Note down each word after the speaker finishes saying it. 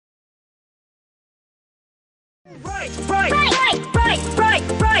To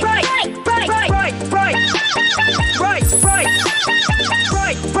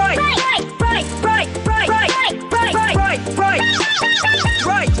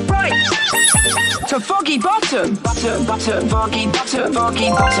foggy bottom, butter, butter, foggy, butter, foggy,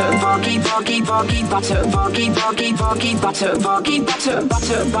 butter, foggy, foggy, foggy, butter, foggy, foggy, foggy, butter, foggy, butter,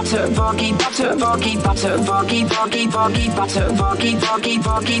 butter, butter, foggy, butter, foggy, butter, foggy, foggy, foggy, butter, foggy, foggy,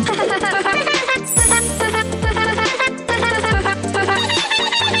 foggy.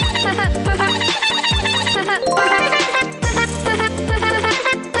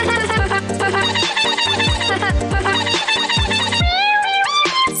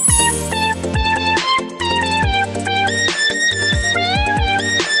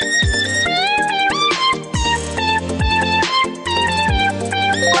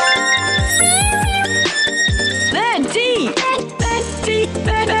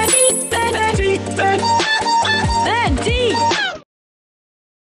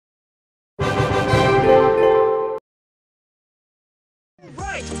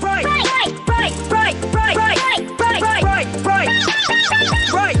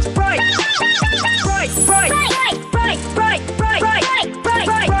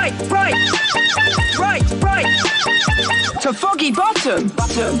 To foggy bottom,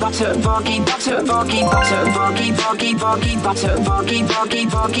 butter, butter, foggy, butter, foggy, butter, foggy, foggy, foggy, butter, foggy, foggy,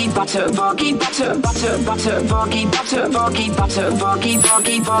 foggy, butter, foggy, butter, butter, butter, foggy, butter, foggy, butter, foggy,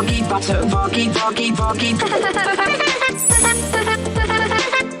 foggy, foggy, butter, foggy, foggy, foggy.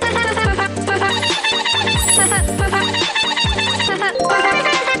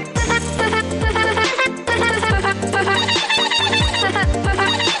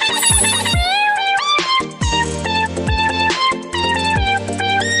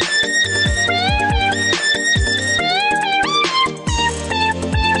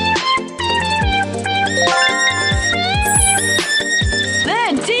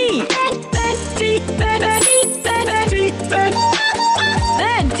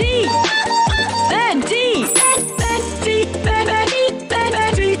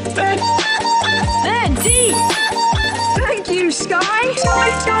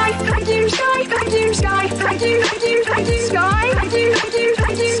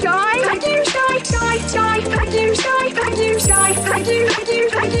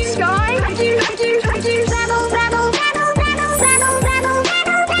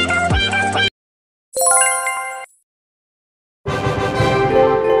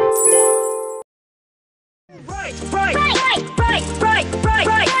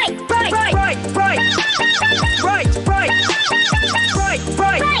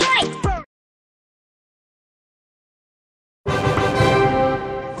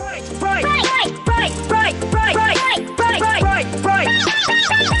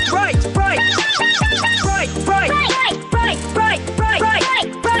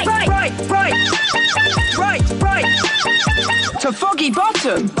 To foggy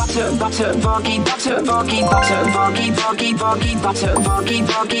bottom, butter, butter, foggy, butter, foggy, butter, foggy, foggy, foggy, butter, foggy,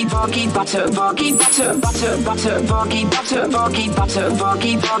 foggy, foggy, butter, foggy, butter, butter, butter, foggy, butter, foggy, butter,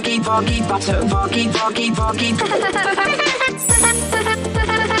 foggy, foggy, foggy, butter, foggy, foggy, foggy.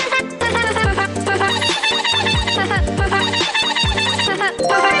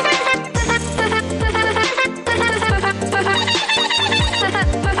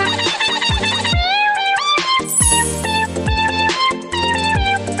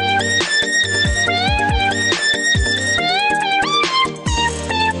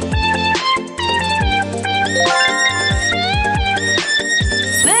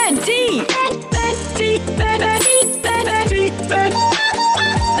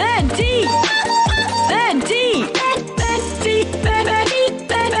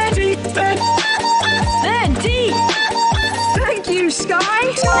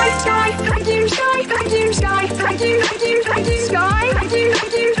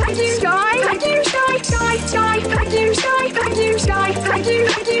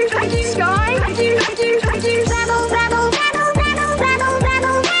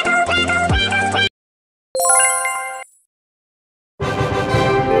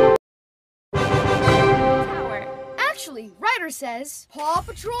 Actually, Ryder says, Paw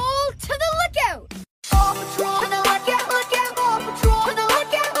Patrol to the lookout! Paw Patrol to the lookout, lookout! Paw Patrol to the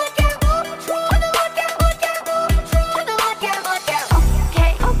lookout, lookout! Paw Patrol to the lookout, lookout! Paw Patrol to the lookout, lookout!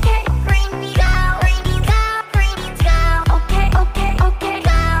 Okay, okay, green beans go, green beans go, green beans go. Okay, okay, okay,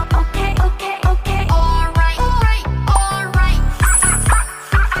 go. Okay, okay, okay. All right, all right, all right.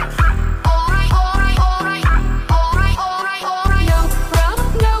 All right, all right, all right. All right, all right, all right. No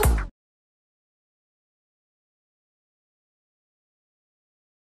problem, no.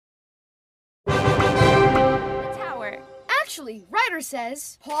 Actually, Ryder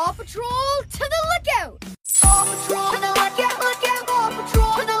says, Paw Patrol to the lookout! Paw Patrol to the lookout, lookout! Paw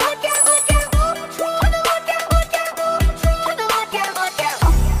Patrol to the lookout, lookout! Paw Patrol to the lookout, lookout! Paw Patrol to the lookout, lookout!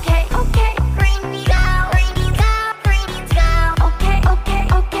 Okay, okay, green beans go, green beans go, green beans go. Okay, okay,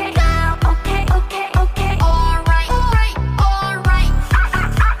 okay, go. Okay, okay, okay. All right, all right, all right.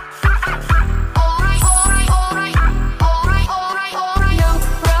 All right, all right, all right. All right, all right, all right. No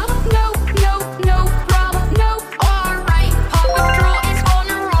problem, no, no, no problem, no. All right, Paw Patrol is on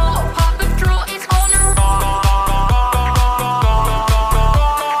a roll. Paw Patrol is on a roll.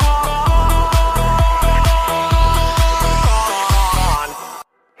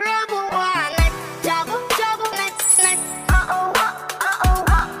 Rubble one, double, double, next. Uh-oh, uh-oh,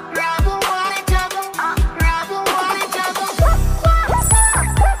 Rubble one, double, Rubble one, double.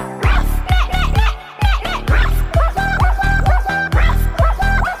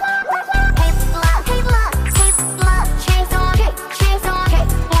 Cheers on, cheers on,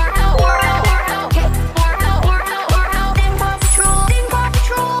 we're out, we're out, we're out, we're out, we're out, we're out. Ding Paw Patrol, ding Paw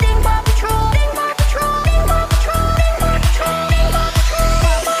Patrol, ding Paw Patrol, ding Paw Patrol, ding Paw Patrol, ding Paw Patrol,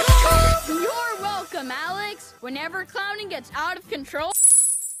 ding Paw Patrol. You're welcome, Alex. Whenever clowning gets out of control,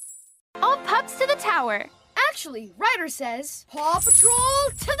 All pups to the tower. Actually, Ryder says, Paw Patrol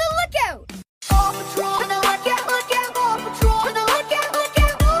to the lookout! Paw Patrol to the lookout, lookout! Paw Patrol to the lookout,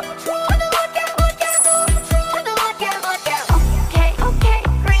 lookout! Paw Patrol to the lookout, lookout! Paw Patrol to the lookout, lookout! Okay, okay,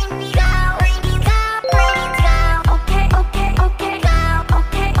 green beans go, green beans go, green beans go. Okay, okay, okay, go.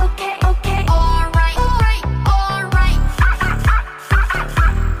 Okay, okay, okay. All right, all right, all right.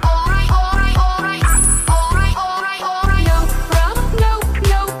 All right, all right, all right. All right, all right, all right. No problem, no,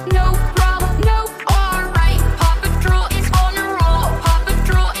 no, no problem, no. All right, Paw Patrol is on a roll. Paw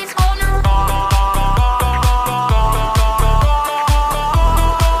Patrol is on a roll.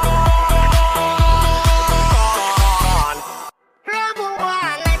 Rubble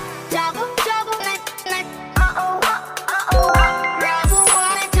one, double, double, next. Uh-oh, uh-oh, Rubble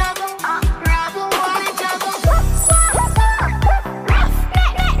one, double, Rubble one, double.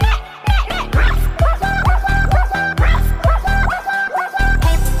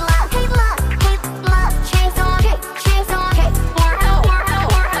 Hey, look, cheers on, we're out, we're out,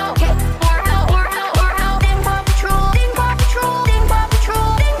 we're out, we're out, we're out, we're out. Ding Paw Patrol, ding Paw Patrol, ding Paw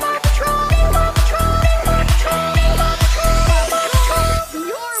Patrol, ding Paw Patrol, ding Paw Patrol, ding Paw Patrol, ding Paw Patrol.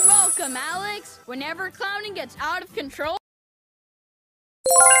 you're welcome, Alex. Whenever clowning gets out of control,